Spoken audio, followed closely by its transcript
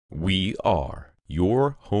We are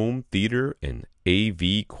your home theater and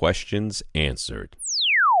AV questions answered.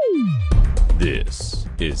 This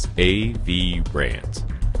is AVRant.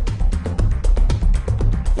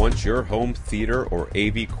 Want your home theater or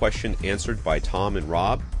AV question answered by Tom and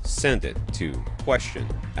Rob? Send it to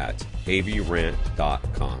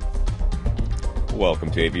question@avrant.com.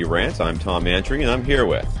 Welcome to AVRant. I'm Tom Andry, and I'm here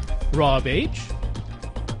with Rob H.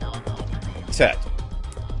 Ted.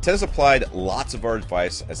 Ted has applied lots of our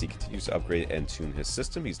advice as he continues to upgrade and tune his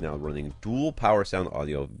system. He's now running dual power sound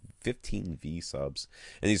audio 15V subs,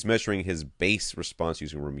 and he's measuring his bass response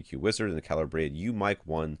using Room EQ Wizard and the calibrated U-Mic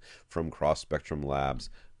 1 from Cross Spectrum Labs.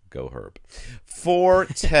 Go Herb. For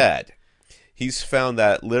Ted, he's found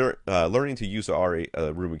that learning to use our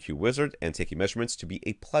Room EQ Wizard and taking measurements to be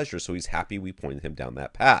a pleasure, so he's happy we pointed him down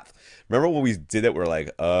that path. Remember when we did it, we're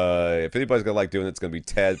like, if anybody's going to like doing it, it's going to be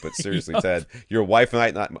Ted, but seriously, Ted, your wife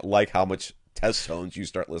might not like how much test tones you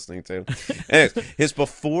start listening to. Anyways, his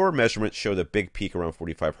before measurement showed a big peak around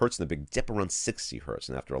 45 hertz and a big dip around 60 hertz.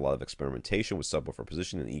 And after a lot of experimentation with subwoofer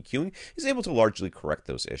positioning and EQing, he's able to largely correct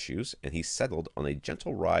those issues, and he settled on a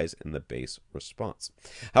gentle rise in the bass response.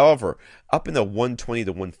 However, up in the 120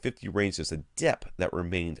 to 150 range, there's a dip that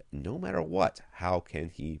remained no matter what. How can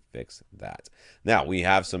he fix that? Now, we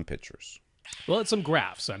have some pictures. Well, it's some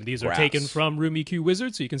graphs. I mean, these are taken from Room EQ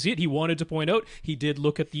Wizard, so you can see it. He wanted to point out he did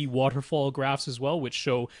look at the waterfall graphs as well, which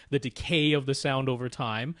show the decay of the sound over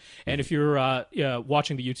time. And if you're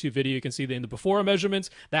watching the YouTube video, you can see that in the before measurements,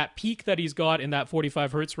 that peak that he's got in that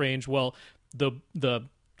 45 hertz range, well, the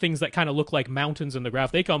things that kind of look like mountains in the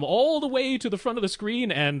graph, they come all the way to the front of the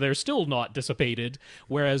screen, and they're still not dissipated.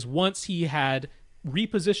 Whereas once he had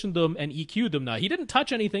repositioned them and EQ'd them. Now, he didn't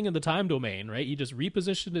touch anything in the time domain, right? He just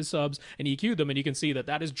repositioned his subs and EQ'd them, and you can see that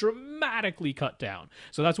that is dramatically cut down.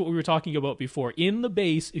 So that's what we were talking about before. In the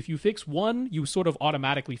bass, if you fix one, you sort of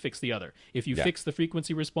automatically fix the other. If you fix the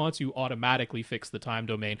frequency response, you automatically fix the time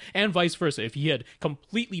domain, and vice versa. If he had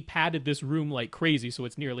completely padded this room like crazy, so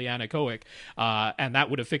it's nearly anechoic, and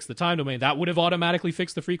that would have fixed the time domain, that would have automatically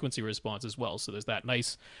fixed the frequency response as well. So there's that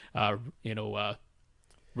nice,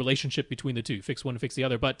 relationship between the two. Fix one, fix the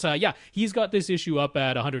other. But yeah, he's got this issue up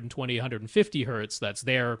at 120, 150 hertz that's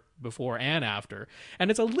there before and after. And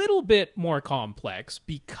it's a little bit more complex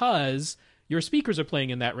because your speakers are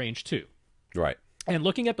playing in that range too. Right. And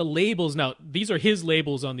looking at the labels, now, these are his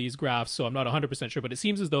labels on these graphs, so I'm not 100% sure, but it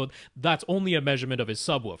seems as though that's only a measurement of his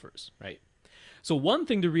subwoofers, right? So one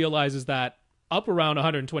thing to realize is that up around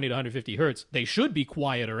 120 to 150 hertz, they should be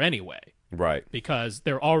quieter anyway. Right. Because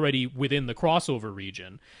they're already within the crossover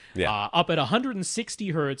region. Yeah. Up at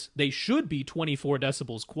 160 hertz, they should be 24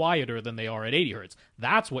 decibels quieter than they are at 80 hertz.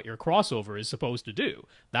 That's what your crossover is supposed to do.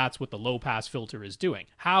 That's what the low-pass filter is doing.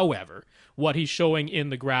 However, what he's showing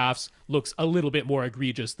in the graphs looks a little bit more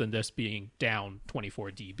egregious than this being down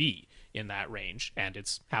 24 dB in that range, and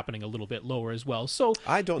it's happening a little bit lower as well. So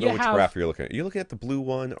I don't know which graph you're looking at. Are you looking at the blue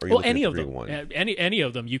one, or are you looking at the green one? Any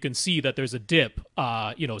of them, you can see that there's a dip,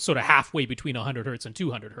 sort of halfway between 100 hertz and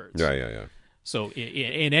 200 hertz. Yeah. So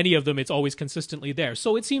in any of them, it's always consistently there.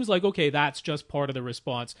 So it seems like, okay, that's just part of the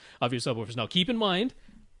response of your subwoofers. Now, keep in mind,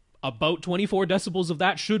 about 24 decibels of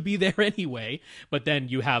that should be there anyway, but then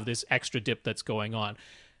you have this extra dip that's going on.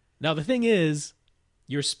 Now, the thing is,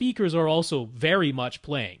 your speakers are also very much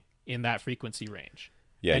playing in that frequency range.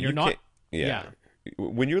 Yeah, and you're not. Yeah.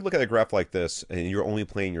 When you're looking at a graph like this and you're only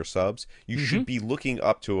playing your subs, you should be looking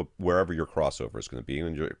up to wherever your crossover is going to be.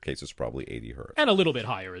 In your case, it's probably 80 hertz. And a little bit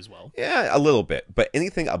higher as well. Yeah, a little bit. But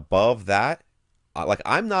anything above that,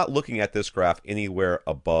 I'm not looking at this graph anywhere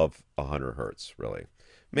above 100 hertz, really.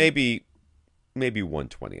 Maybe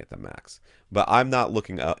 120 at the max. But I'm not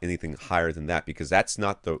looking at anything higher than that, because that's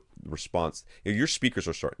not the response. Your speakers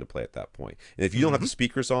are starting to play at that point. And if you don't have the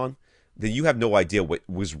speakers on, then you have no idea what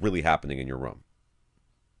was really happening in your room.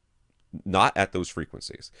 Not at those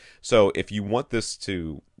frequencies. So if you want this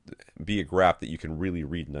to be a graph that you can really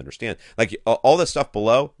read and understand, like all this stuff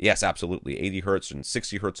below, yes, absolutely, 80 hertz and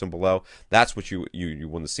 60 hertz and below, that's what you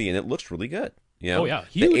want to see, and it looks really good. You know? Oh yeah,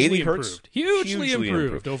 hugely improved. Hertz, hugely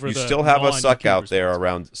improved over you the still have a suck out response there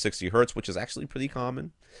around 60 hertz, which is actually pretty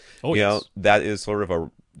common. Oh you yes. know, that is sort of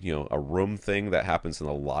a room thing that happens in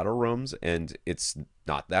a lot of rooms, and it's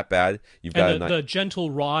not that bad. You've got the gentle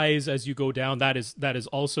rise as you go down. That is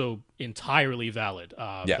also entirely valid.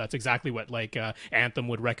 That's exactly what Anthem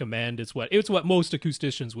would recommend. It's what most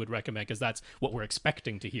acousticians would recommend, because that's what we're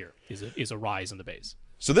expecting to hear is a rise in the bass.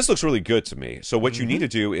 So this looks really good to me. So what you need to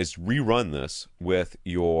do is rerun this with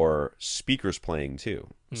your speakers playing too,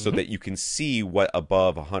 so that you can see what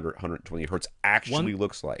above 100, 120 hertz actually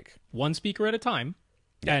looks like. One speaker at a time.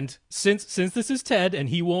 Yeah. And since this is Ted and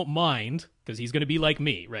he won't mind, because he's going to be like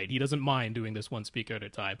me, right? He doesn't mind doing this one speaker at a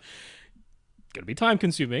time. It's going to be time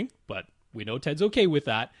consuming, but we know Ted's okay with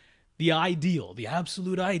that. The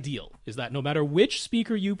absolute ideal, is that no matter which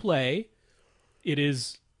speaker you play, it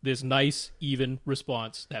is this nice, even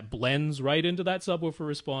response that blends right into that subwoofer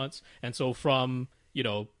response. And so from,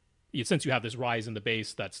 since you have this rise in the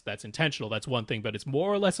bass, that's intentional, that's one thing, but it's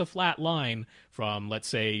more or less a flat line from, let's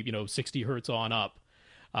say, 60 hertz on up.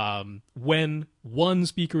 When one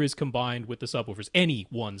speaker is combined with the subwoofers, any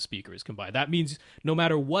one speaker is combined. That means no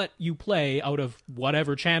matter what you play out of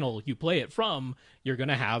whatever channel you play it from, you're going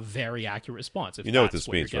to have very accurate response. You know what this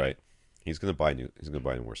means, right? He's going to buy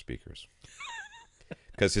more speakers.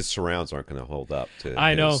 Because his surrounds aren't going to hold up to.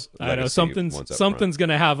 I know. Something's going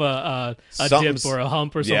to have a dip or a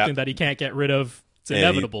hump or something that he can't get rid of. It's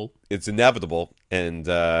inevitable. It's inevitable, and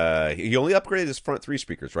he only upgraded his front 3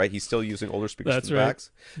 speakers, right? He's still using older speakers that's from the right.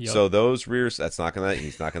 backs. Yep. So those rears, he's not gonna.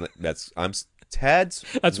 I'm Ted's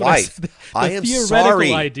that's wife. The I am theoretical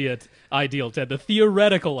sorry. Ideal, Ted. The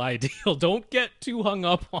theoretical ideal. Don't get too hung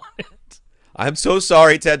up on it. I'm so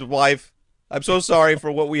sorry, Ted's wife. I'm so sorry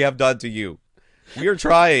for what we have done to you. We are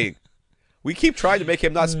trying. We keep trying to make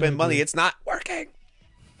him not spend money. It's not working.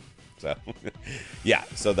 So, yeah.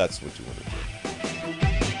 So that's what you want to do.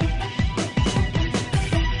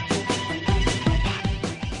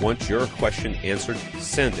 Want your question answered?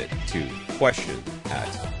 Send it to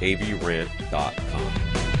question@avrant.com.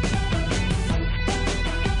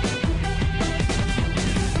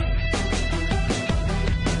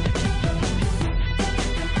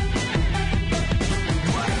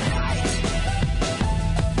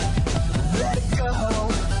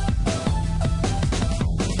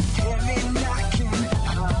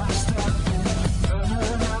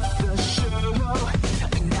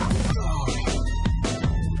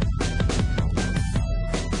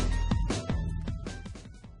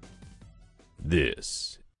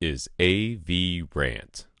 This is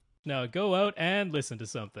AVRant. Now go out and listen to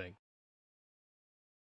something.